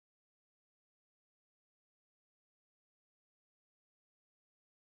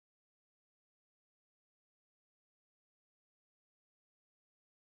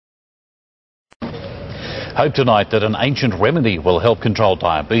Hope tonight that an ancient remedy will help control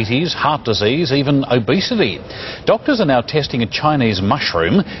diabetes, heart disease, even obesity. Doctors are now testing a Chinese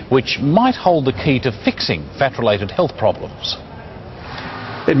mushroom which might hold the key to fixing fat-related health problems.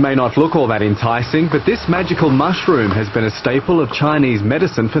 It may not look all that enticing, but this magical mushroom has been a staple of Chinese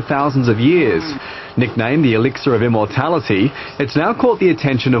medicine for thousands of years. Nicknamed the Elixir of Immortality, it's now caught the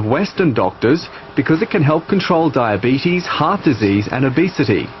attention of Western doctors because it can help control diabetes, heart disease and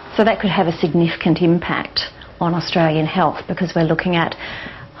obesity. So that could have a significant impact on Australian health because we're looking at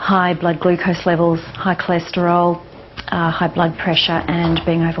high blood glucose levels, high cholesterol, high blood pressure and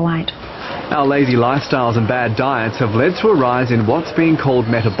being overweight. Our lazy lifestyles and bad diets have led to a rise in what's being called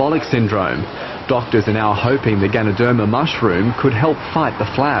metabolic syndrome. Doctors are now hoping the Ganoderma mushroom could help fight the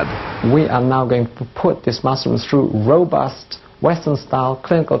flab. We are now going to put this mushroom through robust Western-style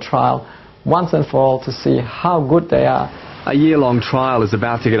clinical trial once and for all to see how good they are. A year-long trial is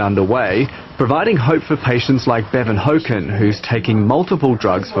about to get underway, providing hope for patients like Bevan Hoken, who's taking multiple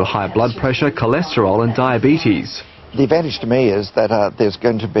drugs for high blood pressure, cholesterol and diabetes. The advantage to me is that there's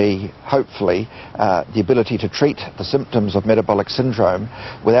going to be, hopefully, the ability to treat the symptoms of metabolic syndrome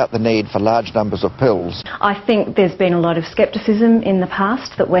without the need for large numbers of pills. I think there's been a lot of scepticism in the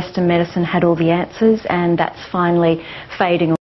past that Western medicine had all the answers, and that's finally fading away.